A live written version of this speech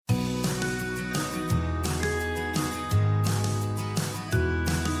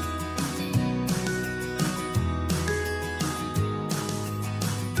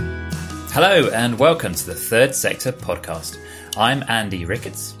Hello and welcome to the Third Sector podcast. I'm Andy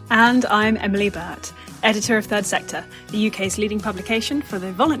Ricketts. And I'm Emily Burt, editor of Third Sector, the UK's leading publication for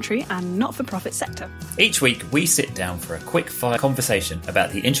the voluntary and not-for-profit sector. Each week we sit down for a quick-fire conversation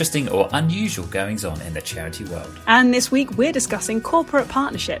about the interesting or unusual goings-on in the charity world. And this week we're discussing corporate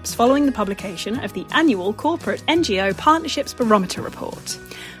partnerships following the publication of the annual Corporate NGO Partnerships Barometer report.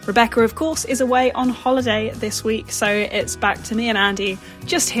 Rebecca, of course, is away on holiday this week, so it's back to me and Andy,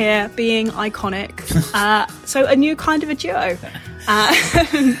 just here being iconic. So a new kind of a duo.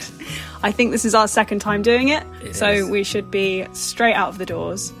 And I think this is our second time doing it so we should be straight out of the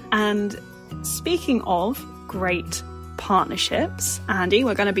doors. And speaking of great partnerships, Andy,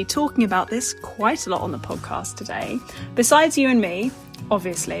 we're going to be talking about this quite a lot on the podcast today. Besides you and me,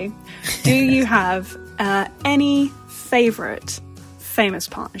 obviously, do you have any favourite famous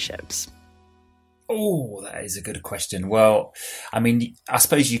partnerships? Oh, that is a good question. Well, I mean, I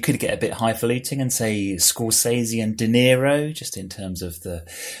suppose you could get a bit highfalutin and say Scorsese and De Niro, just in terms of their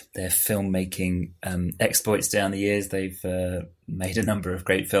filmmaking exploits down the years. They've made a number of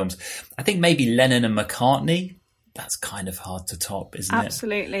great films. I think maybe Lennon and McCartney. That's kind of hard to top, isn't it?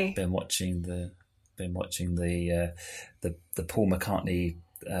 Absolutely. Been watching the Paul McCartney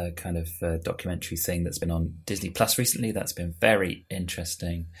documentary thing that's been on Disney Plus recently. That's been very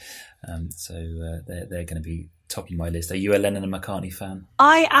interesting. So they're going to be topping my list. Are you a Lennon and McCartney fan?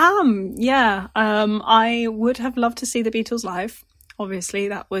 I am, yeah. I would have loved to see the Beatles live. Obviously,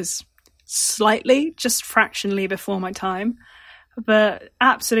 that was slightly, just fractionally before my time. But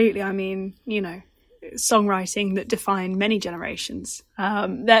absolutely, I mean, you know, songwriting that defined many generations.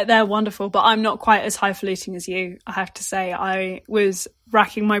 They're wonderful, but I'm not quite as highfalutin as you, I have to say. I was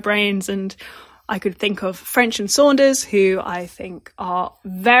racking my brains and I could think of French and Saunders, who I think are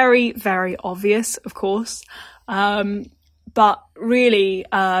very, very obvious, of course. But really,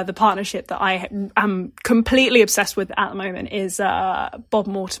 the partnership that I am completely obsessed with at the moment is Bob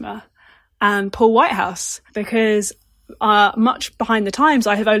Mortimer and Paul Whitehouse, because much behind the times,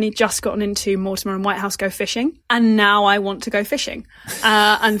 I have only just gotten into Mortimer and Whitehouse Go Fishing, and now I want to go fishing.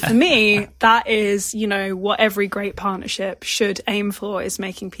 And for me, that is, you know, what every great partnership should aim for, is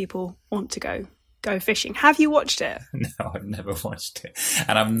making people want to go fishing. Have you watched it? No, I've never watched it.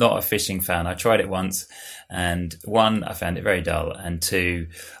 And I'm not a fishing fan. I tried it once, and one, I found it very dull, and two,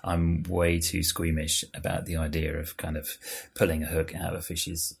 I'm way too squeamish about the idea of kind of pulling a hook out of a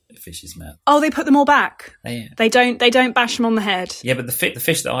fish's mouth. Oh, they put them all back. Yeah. They don't bash them on the head. Yeah, but the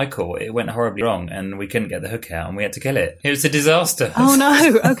fish that I caught, it went horribly wrong, and we couldn't get the hook out, and we had to kill it. It was a disaster. Oh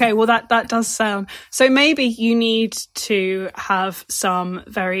no. Okay, well that does sound. So maybe you need to have some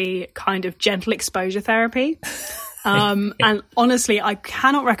very kind of gentle exposure therapy. And honestly, I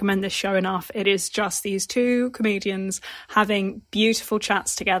cannot recommend this show enough. It is just these two comedians having beautiful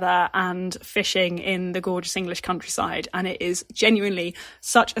chats together and fishing in the gorgeous English countryside. And it is genuinely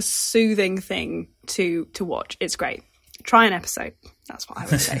such a soothing thing to watch. It's great. Try an episode. That's what I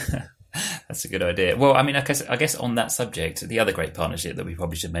would say. That's a good idea. Well, I mean, I guess on that subject, the other great partnership that we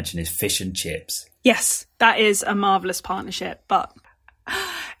probably should mention is Fish and Chips. Yes, that is a marvellous partnership. But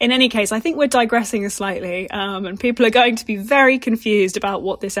in any case, I think we're digressing slightly, and people are going to be very confused about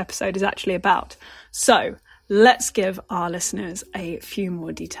what this episode is actually about. So let's give our listeners a few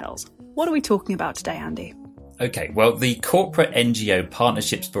more details. What are we talking about today, Andy? Okay, well, the Corporate NGO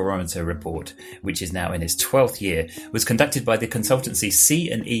Partnerships Barometer report, which is now in its 12th year, was conducted by the consultancy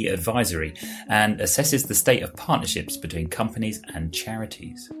C&E Advisory and assesses the state of partnerships between companies and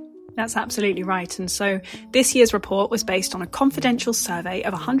charities. That's absolutely right. And so this year's report was based on a confidential survey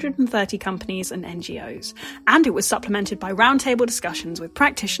of 130 companies and NGOs, and it was supplemented by roundtable discussions with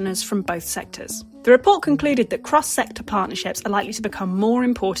practitioners from both sectors. The report concluded that cross-sector partnerships are likely to become more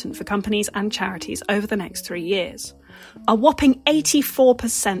important for companies and charities over the next 3 years. A whopping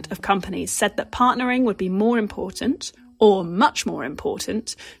 84% of companies said that partnering would be more important, or much more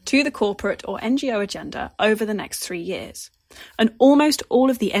important, to the corporate or NGO agenda over the next 3 years. And almost all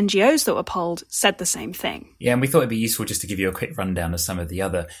of the NGOs that were polled said the same thing. Yeah, and we thought it'd be useful just to give you a quick rundown of some of the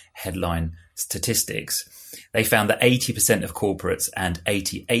other headline statistics. They found that 80% of corporates and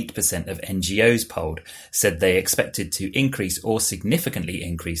 88% of NGOs polled said they expected to increase or significantly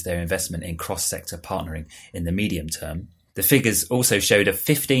increase their investment in cross-sector partnering in the medium term. The figures also showed a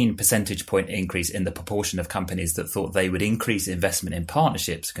 15 percentage point increase in the proportion of companies that thought they would increase investment in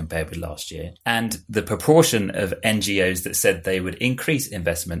partnerships compared with last year. And the proportion of NGOs that said they would increase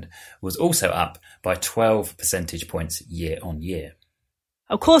investment was also up by 12 percentage points year on year.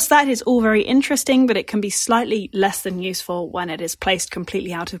 Of course, that is all very interesting, but it can be slightly less than useful when it is placed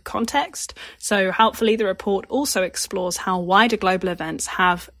completely out of context. So helpfully, the report also explores how wider global events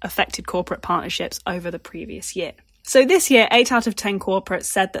have affected corporate partnerships over the previous year. So this year, 8 out of 10 corporates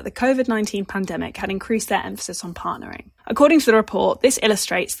said that the COVID-19 pandemic had increased their emphasis on partnering. According to the report, this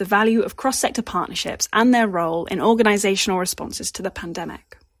illustrates the value of cross-sector partnerships and their role in organisational responses to the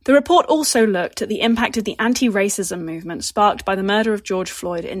pandemic. The report also looked at the impact of the anti-racism movement sparked by the murder of George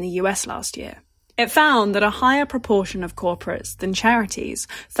Floyd in the US last year. It found that a higher proportion of corporates than charities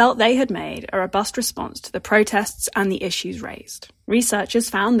felt they had made a robust response to the protests and the issues raised.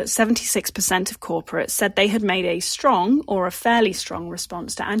 Researchers found that 76% of corporates said they had made a strong or a fairly strong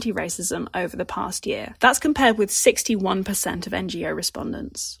response to anti-racism over the past year. That's compared with 61% of NGO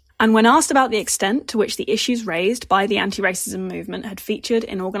respondents. And when asked about the extent to which the issues raised by the anti-racism movement had featured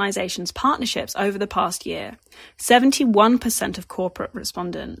in organisations' partnerships over the past year, 71% of corporate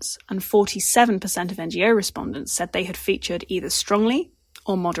respondents and 47% of NGO respondents said they had featured either strongly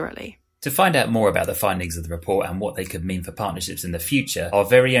or moderately. To find out more about the findings of the report and what they could mean for partnerships in the future, our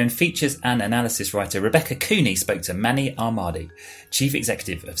very own features and analysis writer Rebecca Cooney spoke to Mani Ahmadi, Chief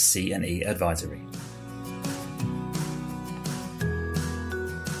Executive of C&E Advisory.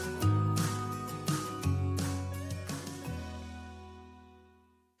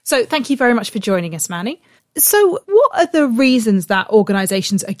 So thank you very much for joining us, Mani. So what are the reasons that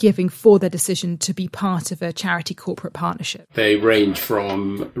organisations are giving for their decision to be part of a charity corporate partnership? They range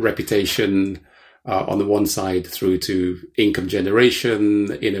from reputation on the one side through to income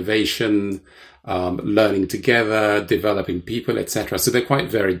generation, innovation, learning together, developing people, etc. So they're quite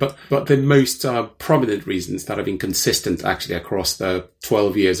varied. But the most prominent reasons that have been consistent actually across the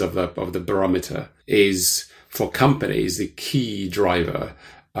 12 years of the barometer is for companies, the key driver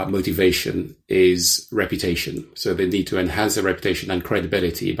motivation is reputation. So they need to enhance their reputation and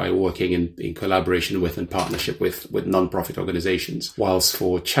credibility by working in collaboration with and partnership with non-profit organizations. Whilst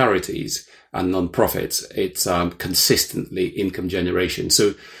for charities and non-profits, it's consistently income generation.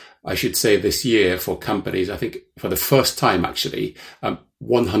 So I should say this year for companies, I think for the first time actually,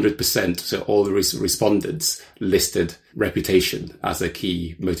 100%, so all the respondents listed reputation as a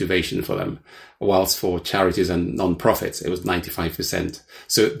key motivation for them, whilst for charities and non-profits, it was 95%.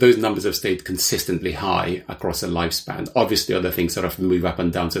 So those numbers have stayed consistently high across a lifespan. Obviously, other things sort of move up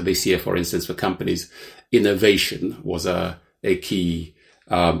and down. So this year, for instance, for companies, innovation was a key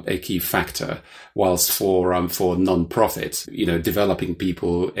factor, whilst for non-profits, developing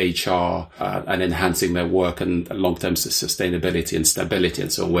people, HR, and enhancing their work and long-term sustainability and stability,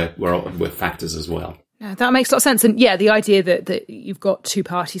 and so we're factors as well. Yeah, that makes a lot of sense. And yeah, the idea that you've got two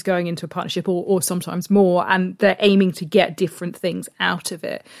parties going into a partnership or sometimes more, and they're aiming to get different things out of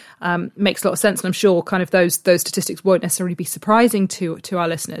it, makes a lot of sense. And I'm sure kind of those statistics won't necessarily be surprising to our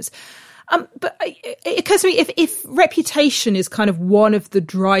listeners. But it occurs to me, if reputation is kind of one of the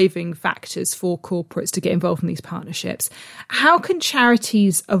driving factors for corporates to get involved in these partnerships, how can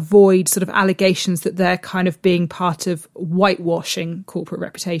charities avoid sort of allegations that they're kind of being part of whitewashing corporate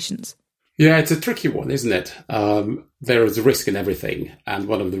reputations? Yeah, it's a tricky one, isn't it? There is a risk in everything. And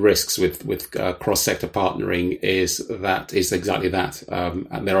one of the risks with cross-sector partnering is exactly that.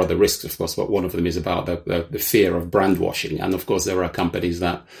 And there are other risks, of course, but one of them is about the fear of brand washing. And of course, there are companies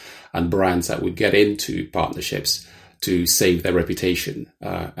and brands that would get into partnerships to save their reputation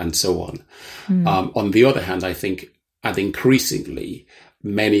and so on. On the other hand, I think, and increasingly,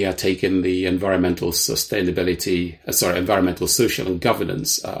 many are taking the environmental, social and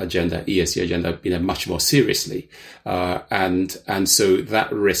governance agenda, ESG agenda, much more seriously, and so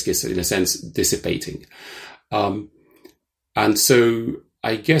that risk is, in a sense, dissipating. And so,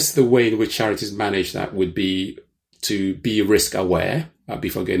 I guess the way in which charities manage that would be to be risk aware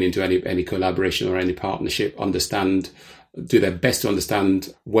before getting into any collaboration or any partnership. Do their best to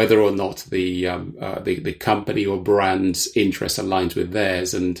understand whether or not the company or brand's interests aligns with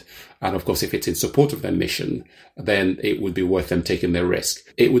theirs, and of course, if it's in support of their mission, then it would be worth them taking their risk.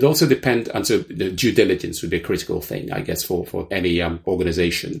 It would also depend, and so the due diligence would be a critical thing, I guess, for any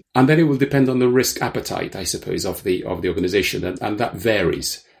organization, and then it will depend on the risk appetite, I suppose, of the organization, and that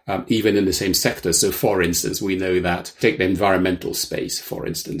varies. Even in the same sector. So, for instance, we know that, take the environmental space, for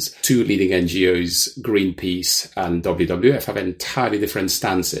instance, two leading NGOs, Greenpeace and WWF, have entirely different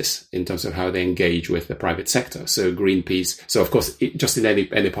stances in terms of how they engage with the private sector. So Greenpeace, so of course, just in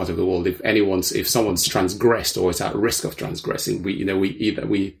any part of the world, if someone's transgressed or is at risk of transgressing,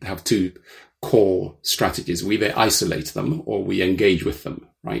 we have two core strategies. We either isolate them or we engage with them.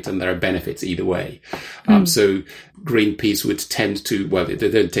 right? And there are benefits either way. So Greenpeace would tend to, well, they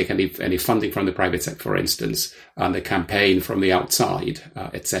don't take any funding from the private sector, for instance, and they campaign from the outside,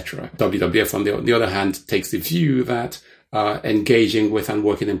 etc. WWF, on the other hand, takes the view that engaging with and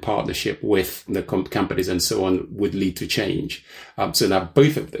working in partnership with the companies and so on would lead to change. So now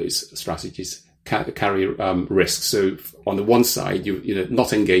both of those strategies carry risks. So on the one side,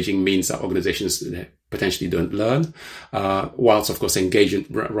 not engaging means that organizations potentially don't learn, whilst of course engagement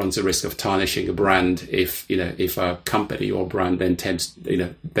runs the risk of tarnishing a brand if a company or brand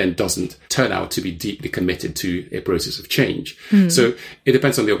then doesn't turn out to be deeply committed to a process of change. So it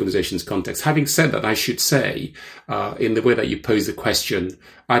depends on the organization's context. Having said that, I should say, in the way that you pose the question,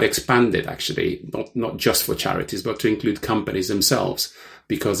 I'd expand it actually, not just for charities, but to include companies themselves,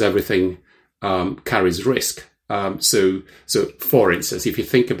 because everything carries risk. So for instance, if you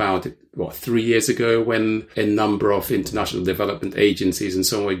think about it, 3 years ago, when a number of international development agencies and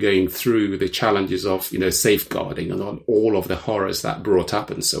so on were going through the challenges of, safeguarding and on all of the horrors that brought up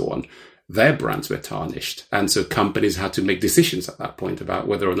and so on, their brands were tarnished. And so companies had to make decisions at that point about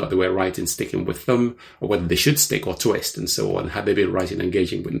whether or not they were right in sticking with them, or whether they should stick or twist and so on. Had they been right in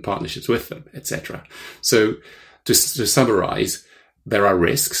engaging in partnerships with them, etc. So to summarize, there are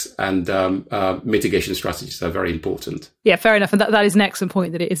risks, and mitigation strategies are very important. Yeah, fair enough. And that is an excellent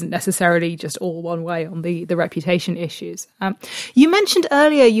point, that it isn't necessarily just all one way on the reputation issues. You mentioned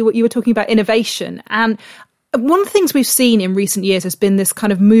earlier you were talking about innovation, and one of the things we've seen in recent years has been this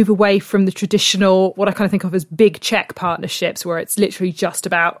kind of move away from the traditional, what I kind of think of as big check partnerships, where it's literally just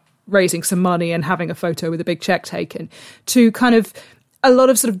about raising some money and having a photo with a big check taken, to kind of a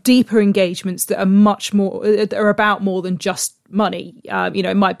lot of sort of deeper engagements that are much more, are about more than just money.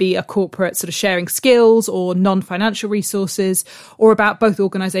 It might be a corporate sort of sharing skills or non-financial resources, or about both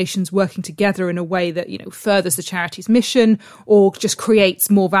organisations working together in a way that, furthers the charity's mission or just creates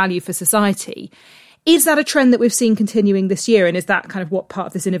more value for society. Is that a trend that we've seen continuing this year? And is that kind of what part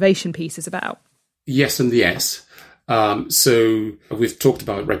of this innovation piece is about? Yes and yes. So we've talked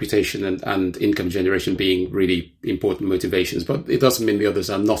about reputation and income generation being really important motivations, but it doesn't mean the others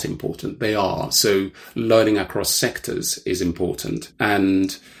are not important. They are. So learning across sectors is important.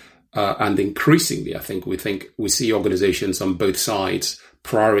 And increasingly, I think we see organizations on both sides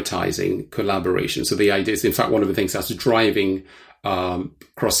prioritizing collaboration. So the idea is, in fact, one of the things that's driving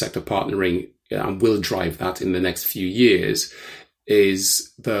cross-sector partnering, and will drive that in the next few years,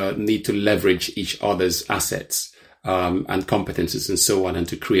 is the need to leverage each other's assets and competences and so on, and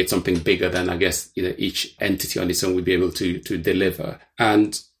to create something bigger than, I guess, each entity on its own would be able to deliver.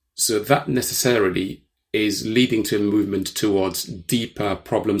 And so that necessarily is leading to a movement towards deeper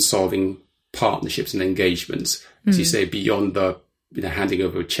problem-solving partnerships and engagements, as you say, beyond the handing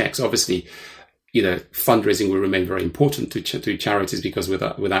over checks. Obviously, fundraising will remain very important to charities, because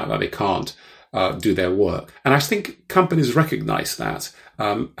without that they can't do their work. And I think companies recognize that.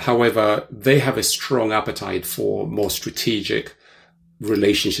 However, they have a strong appetite for more strategic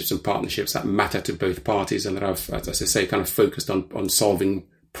relationships and partnerships that matter to both parties, and that have, as I say, kind of focused on solving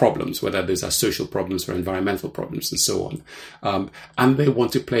problems, whether those are social problems or environmental problems and so on. And they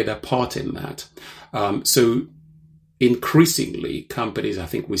want to play their part in that. So increasingly, companies, I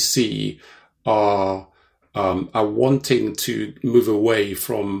think we see, are wanting to move away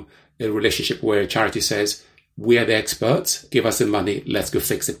from a relationship where a charity says, we are the experts, give us the money, let's go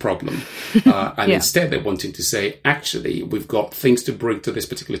fix the problem. Instead, they're wanting to say, actually, we've got things to bring to this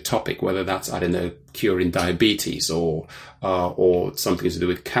particular topic, whether that's, curing diabetes or something to do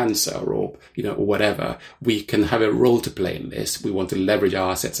with cancer or whatever. We can have a role to play in this. We want to leverage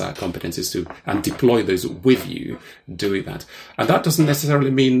our assets, our competencies and deploy those with you doing that. And that doesn't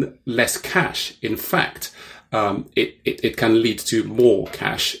necessarily mean less cash. In fact, it can lead to more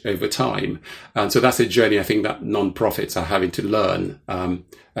cash over time. And so that's a journey I think that non-profits are having to learn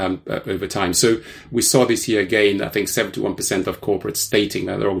over time. So we saw this year again, I think 71% of corporates stating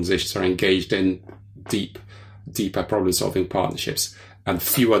that their organizations are engaged in deeper problem-solving partnerships, and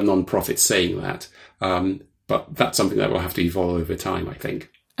fewer non-profits saying that. But that's something that will have to evolve over time, I think.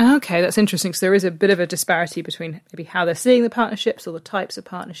 Okay, that's interesting. So there is a bit of a disparity between maybe how they're seeing the partnerships or the types of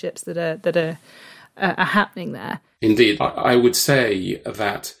partnerships that are happening there. Indeed. I would say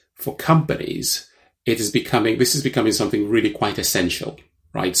that for companies, this is becoming something really quite essential,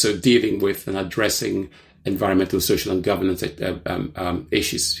 right? So dealing with and addressing environmental, social and governance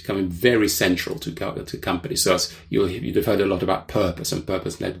issues is becoming very central to companies. So you'd have heard a lot about purpose and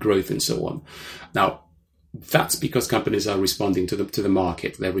purpose-led growth and so on. Now, that's because companies are responding to the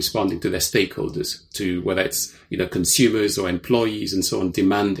market. They're responding to their stakeholders, to whether it's, consumers or employees and so on,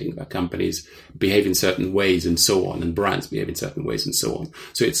 demanding that companies behave in certain ways and so on, and brands behave in certain ways and so on.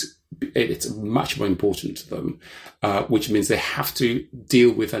 So it's much more important to them, which means they have to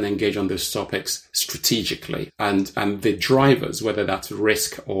deal with and engage on those topics strategically. And the drivers, whether that's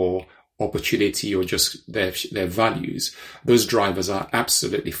risk or opportunity or just their values, those drivers are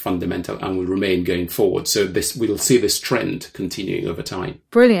absolutely fundamental and will remain going forward. So we'll see this trend continuing over time.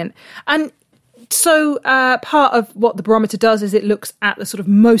 Brilliant. And so part of what the barometer does is it looks at the sort of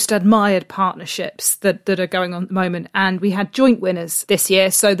most admired partnerships that are going on at the moment. And we had joint winners this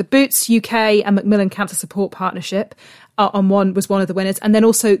year. So the Boots UK and Macmillan Cancer Support Partnership was one of the winners. And then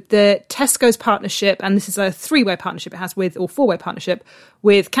also the Tesco's partnership, and this is a 3-way partnership it has with, or 4-way partnership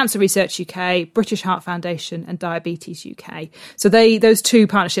with Cancer Research UK, British Heart Foundation and Diabetes UK. So those 2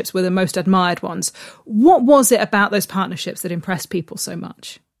 partnerships were the most admired ones. What was it about those partnerships that impressed people so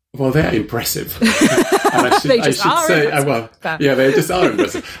much? Well, they're impressive. And they just are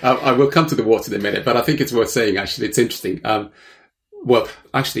impressive. I will come to the what in a minute, but I think it's worth saying, actually, it's interesting. Well,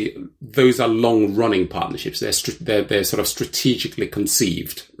 actually, those are long-running partnerships. They're sort of strategically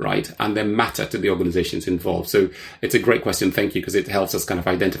conceived, right? And they matter to the organizations involved. So it's a great question. Thank you, because it helps us kind of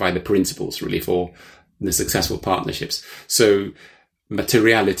identify the principles, really, for the successful partnerships. So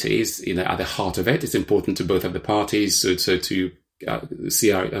materiality is, at the heart of it. It's important to both of the parties. So to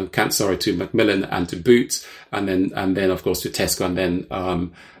to Macmillan and to Boots, and then of course to Tesco, and then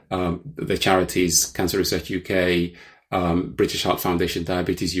the charities Cancer Research UK, British Heart Foundation,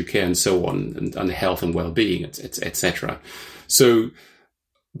 Diabetes UK, and so on, and health and well-being, etc. So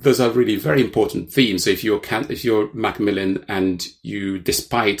those are really very important themes. So if you're Macmillan and you,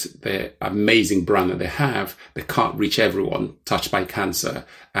 despite the amazing brand that they can't reach everyone touched by cancer.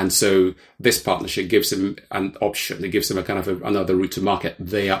 And so this partnership gives them an option. It gives them a kind of another route to market.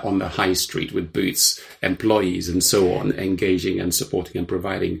 They are on the high street with Boots employees and so on, engaging and supporting and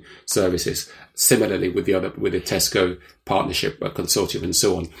providing services. Similarly with the Tesco partnership consortium and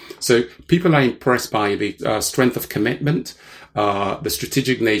so on. So people are impressed by the strength of commitment, the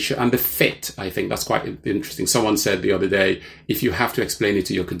strategic nature and the fit. I think that's quite interesting. Someone said the other day, if you have to explain it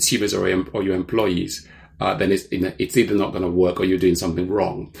to your consumers or your employees, then it's either not going to work or you're doing something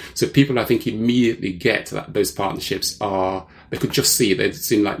wrong. So people, I think, immediately get that those partnerships they could just see, they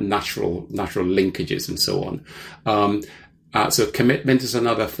seem like natural linkages and so on. So commitment is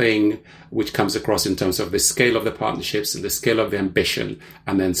another thing which comes across in terms of the scale of the partnerships and the scale of the ambition,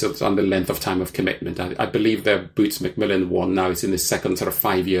 and then sort of on the length of time of commitment. I believe the Boots Macmillan one now is in the second sort of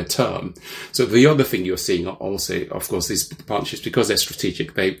 5-year term. So the other thing you're seeing also, of course, these partnerships, because they're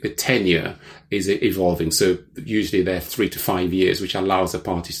strategic, the tenure is evolving. So usually they're 3 to 5 years, which allows the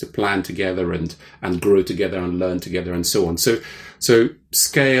parties to plan together and grow together and learn together and so on. So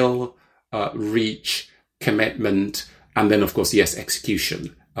scale, reach, commitment, and then, of course, yes,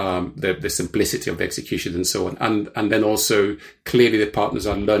 execution, the simplicity of the execution and so on. And then also, clearly, the partners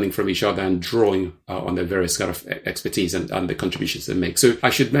are learning from each other and drawing on their various kind of expertise and the contributions they make. So I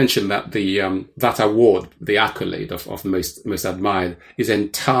should mention that that award, the accolade of most admired, is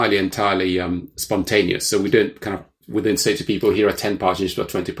entirely spontaneous. So we don't say to people, here are 10 partnerships or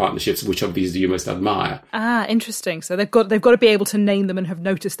 20 partnerships, which of these do you most admire? Ah, interesting. So they've got to be able to name them and have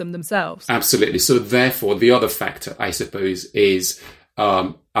noticed them themselves. Absolutely. So therefore, the other factor, I suppose, is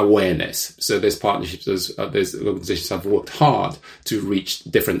awareness. So there's partnerships, there's organizations have worked hard to reach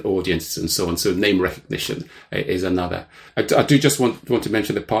different audiences and so on. So name recognition is another. I do just want to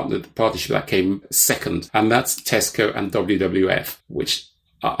mention the partnership that came second, and that's Tesco and WWF, which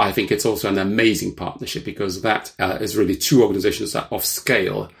I think it's also an amazing partnership, because that is really 2 organizations that of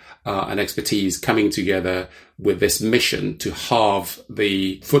scale and expertise coming together with this mission to halve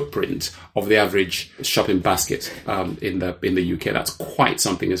the footprint of the average shopping basket in the UK. That's quite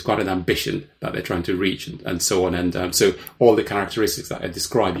something. It's quite an ambition that they're trying to reach and so on. And so all the characteristics that I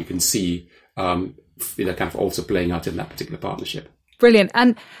described, you can see kind of also playing out in that particular partnership. Brilliant.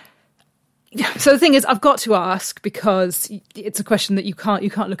 And so the thing is, I've got to ask, because it's a question that you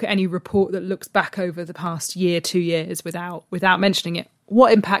can't look at any report that looks back over the past year, 2 years without mentioning it.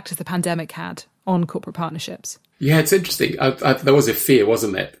 What impact has the pandemic had on corporate partnerships? Yeah, it's interesting. There was a fear,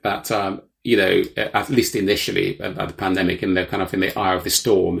 wasn't it, that at least initially, at the pandemic, and they're kind of in the eye of the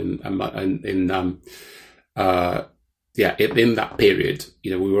storm, in that period,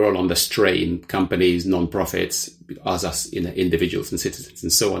 we were all on the strain, companies, non-profits, us, individuals and citizens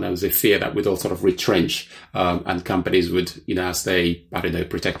and so on. There was a fear that we'd all sort of retrench, and companies would, as they,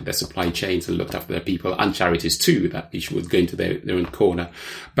 protected their supply chains and looked after their people, and charities too, that each would go into their own corner.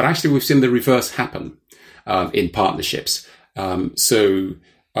 But actually, we've seen the reverse happen. in partnerships.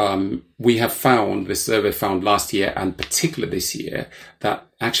 We have found, this survey found last year and particularly this year, that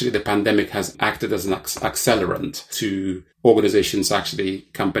actually the pandemic has acted as an accelerant to organizations,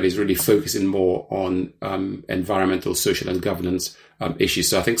 companies really focusing more on environmental, social and governance issues.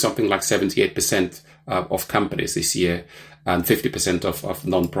 So I think something like 78% of companies this year and 50% of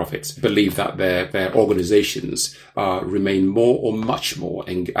non-profits believe that their organizations remain more or much more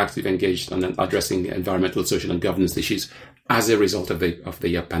actively engaged in addressing environmental, social and governance issues as a result of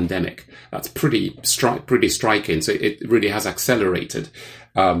the pandemic. That's pretty striking. So it really has accelerated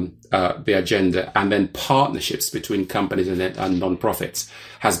the agenda, and then partnerships between companies and non-profits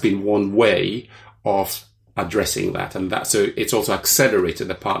has been one way of addressing that, so it's also accelerated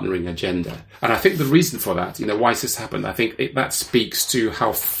the partnering agenda. And I think the reason for that, why has this happened? I think that speaks to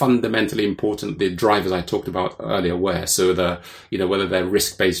how fundamentally important the drivers I talked about earlier were. So whether they're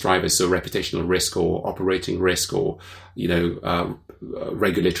risk-based drivers, so reputational risk or operating risk or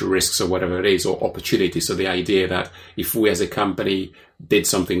regulatory risks or whatever it is, or opportunity. So the idea that if we as a company did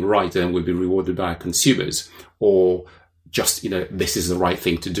something right, then we'd be rewarded by our consumers, or just, this is the right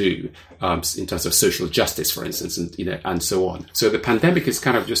thing to do, in terms of social justice, for instance, and so on. So the pandemic has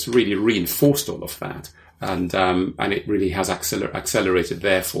kind of just really reinforced all of that. And it really has accelerated,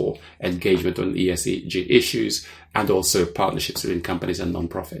 therefore, engagement on ESG issues and also partnerships between companies and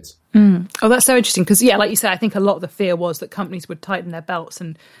non-profits. Oh, that's so interesting because, like you said, I think a lot of the fear was that companies would tighten their belts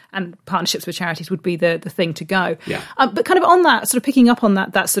and partnerships with charities would be the thing to go. Yeah. But kind of on that, sort of picking up on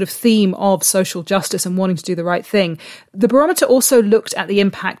that sort of theme of social justice and wanting to do the right thing, the barometer also looked at the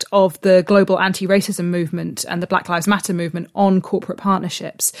impact of the global anti-racism movement and the Black Lives Matter movement on corporate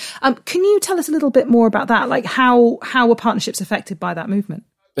partnerships. Can you tell us a little bit more about that? Like how were partnerships affected by that movement?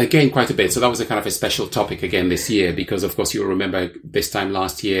 Again, quite a bit. So that was a kind of a special topic again this year, because of course you'll remember this time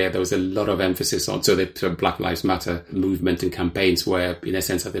last year, there was a lot of emphasis on, so the Black Lives Matter movement and campaigns were in a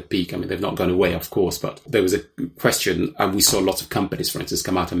sense at the peak. I mean, they've not gone away, of course, but there was a question, and we saw lots of companies, for instance,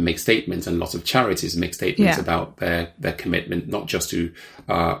 come out and make statements, and lots of charities make statements about their commitment, not just to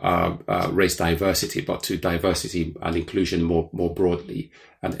race diversity, but to diversity and inclusion more broadly,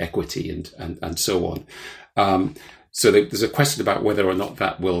 and equity and so on. So there's a question about whether or not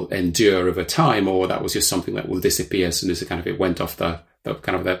that will endure over time, or that was just something that will disappear as soon as it went off the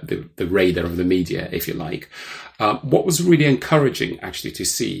radar of the media, if you like. What was really encouraging actually to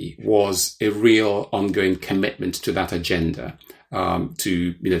see was a real ongoing commitment to that agenda,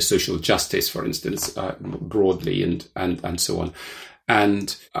 to social justice, for instance, broadly and so on.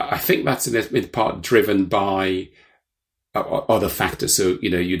 And I think that's in part driven by other factors. So,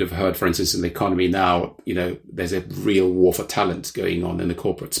 you'd have heard, for instance, in the economy now, there's a real war for talent going on in the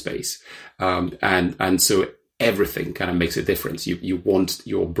corporate space. And so everything kind of makes a difference. You want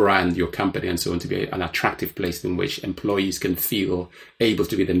your brand, your company and so on to be an attractive place in which employees can feel able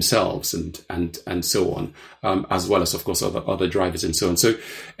to be themselves and so on, as well as, of course, other drivers and so on. So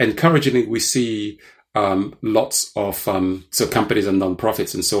encouragingly, we see lots of so companies and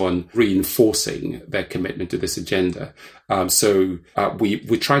non-profits and so on reinforcing their commitment to this agenda. So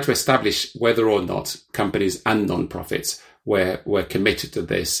we try to establish whether or not companies and non-profits were committed to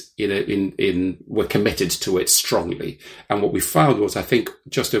this were committed to it strongly. And what we found was, I think,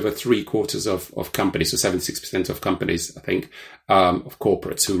 just over 3/4 of companies, so 76% of companies, I think, of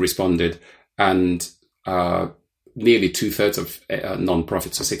corporates who responded, and nearly 2/3 of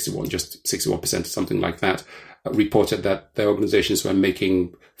non-profits, so 61% or something like that, reported that their organizations were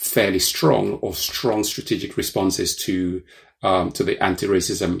making fairly strong strategic responses to the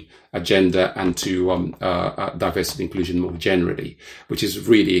anti-racism agenda and to diversity and inclusion more generally, which is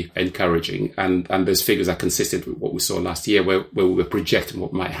really encouraging. And those figures are consistent with what we saw last year, where we were projecting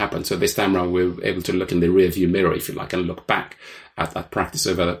what might happen. So this time around, we were able to look in the rearview mirror, if you like, and look back at practice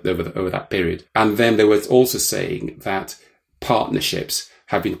over that period. And then they were also saying that partnerships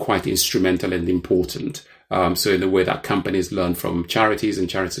have been quite instrumental and important. So in the way that companies learn from charities and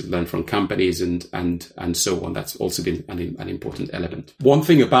charities learn from companies and so on, that's also been an important element. One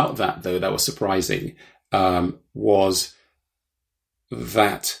thing about that, though, that was surprising, was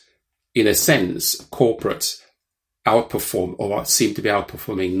that, in a sense, corporates outperform or seem to be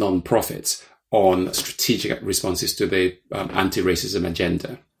outperforming non-profits on strategic responses to the anti-racism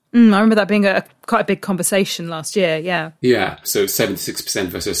agenda. I remember that being quite a big conversation last year, yeah. Yeah, so 76%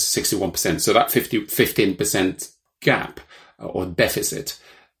 versus 61%. So that 15% gap or deficit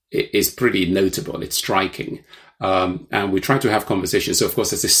is pretty notable. It's striking. And we try to have conversations. So, of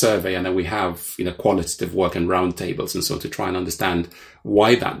course, there's a survey, and then we have qualitative work and roundtables and so to try and understand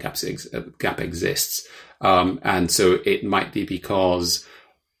why that gap exists. And so it might be because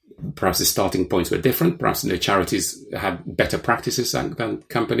perhaps the starting points were different. Perhaps charities had better practices than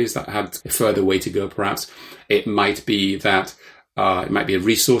companies that had a further way to go. Perhaps it might be that it might be a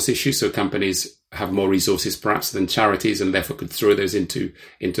resource issue. So companies have more resources perhaps than charities and therefore could throw those into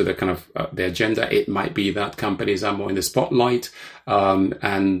the kind of the agenda. It might be that companies are more in the spotlight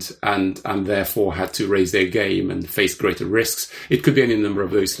and therefore had to raise their game and face greater risks. It could be any number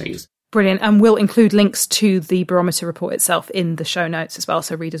of those things. Brilliant. And we'll include links to the barometer report itself in the show notes as well,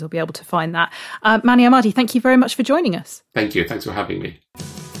 so readers will be able to find that. Mani Ahmadi, thank you very much for joining us. Thank you. Thanks for having me.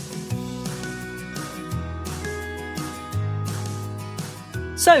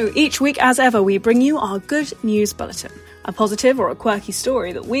 So each week, as ever, we bring you our good news bulletin, a positive or a quirky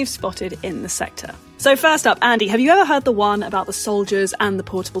story that we've spotted in the sector. So first up, Andy, have you ever heard the one about the soldiers and the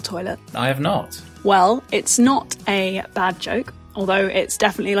portable toilet? I have not. Well, it's not a bad joke, although it's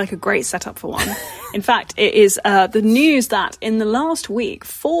definitely like a great setup for one. In fact, it is the news that in the last week,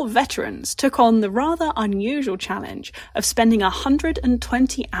 4 veterans took on the rather unusual challenge of spending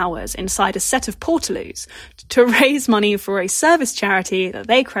 120 hours inside a set of portaloos to raise money for a service charity that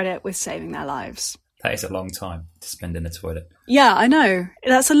they credit with saving their lives. That is a long time to spend in a toilet. Yeah, I know.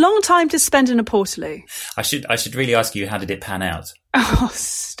 That's a long time to spend in a portaloo. I should really ask you, how did it pan out? Oh,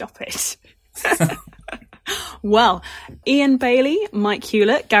 stop it. Well, Ian Bailey, Mike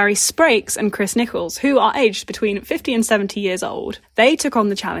Hewlett, Gary Sprakes and Chris Nichols, who are aged between 50 and 70 years old, they took on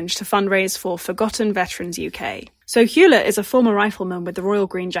the challenge to fundraise for Forgotten Veterans UK. So Hewlett is a former rifleman with the Royal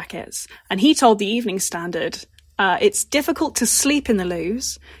Green Jackets, and he told the Evening Standard, it's difficult to sleep in the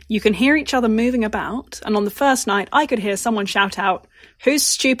loos, you can hear each other moving about, and on the first night I could hear someone shout out, whose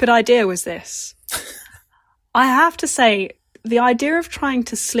stupid idea was this? I have to say, the idea of trying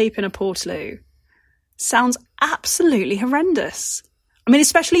to sleep in a portaloo sounds absolutely horrendous. I mean,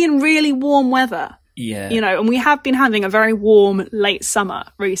 especially in really warm weather. Yeah. You know, and we have been having a very warm late summer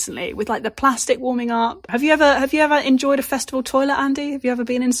recently with like the plastic warming up. Have you ever enjoyed a festival toilet, Andy? Have you ever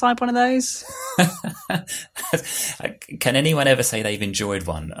been inside one of those? Can anyone ever say they've enjoyed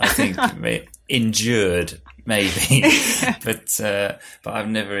one? I think endured maybe, but I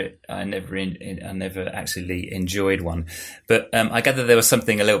never actually enjoyed one. But I gather there was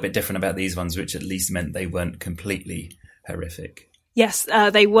something a little bit different about these ones, which at least meant they weren't completely horrific. Yes,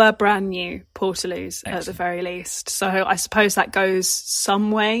 they were brand new portaloos at the very least. So I suppose that goes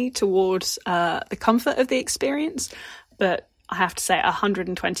some way towards the comfort of the experience. But I have to say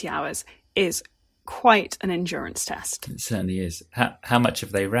 120 hours is quite an endurance test. It certainly is. How much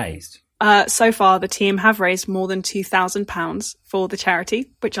have they raised? So far, the team have raised more than £2,000 for the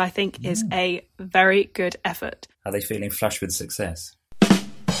charity, which I think is a very good effort. Are they feeling flush with success?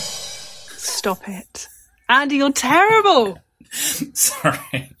 Stop it. Andy, you're terrible.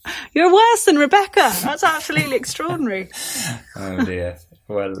 Sorry. You're worse than Rebecca. That's absolutely extraordinary. Oh dear.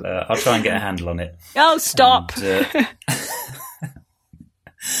 Well, I'll try and get a handle on it. Oh, stop.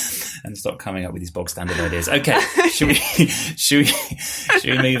 And stop coming up with these bog standard ideas. Okay, should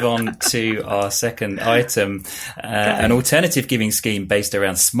we move on to our second item? An alternative giving scheme based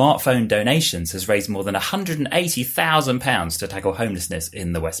around smartphone donations has raised more than £180,000 to tackle homelessness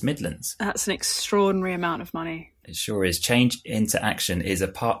in the West Midlands. That's an extraordinary amount of money. It sure is. Change into Action is a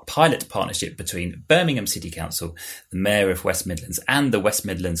pilot partnership between Birmingham City Council, the Mayor of West Midlands, and the West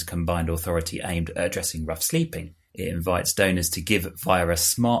Midlands Combined Authority aimed at addressing rough sleeping. It invites donors to give via a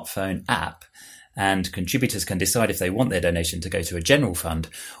smartphone app, and contributors can decide if they want their donation to go to a general fund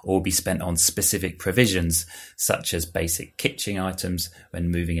or be spent on specific provisions, such as basic kitchen items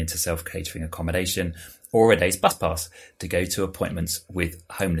when moving into self-catering accommodation, or a day's bus pass to go to appointments with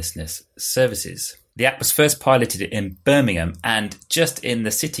homelessness services. The app was first piloted in Birmingham, and just in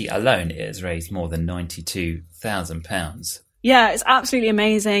the city alone, it has raised more than £92,000. Yeah, it's absolutely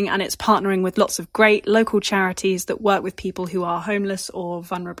amazing, and it's partnering with lots of great local charities that work with people who are homeless or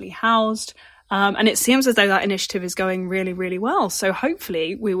vulnerably housed. And it seems as though that initiative is going really, really well. So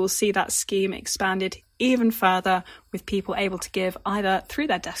hopefully we will see that scheme expanded even further with people able to give either through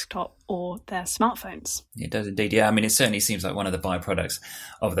their desktop or their smartphones. It does indeed, yeah. I mean, it certainly seems like one of the byproducts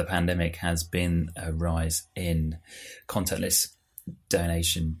of the pandemic has been a rise in contactless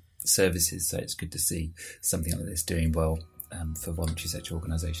donation services. So it's good to see something like this doing well for voluntary sector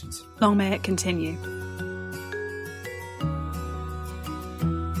organisations. Long may it continue.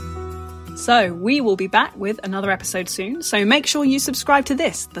 So we will be back with another episode soon, so make sure you subscribe to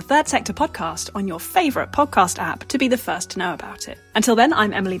this, the Third Sector podcast, on your favourite podcast app to be the first to know about it. Until then,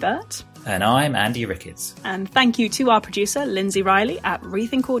 I'm Emily Burt. And I'm Andy Ricketts. And thank you to our producer, Lindsay Riley at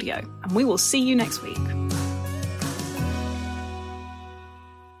Rethink Audio, and we will see you next week.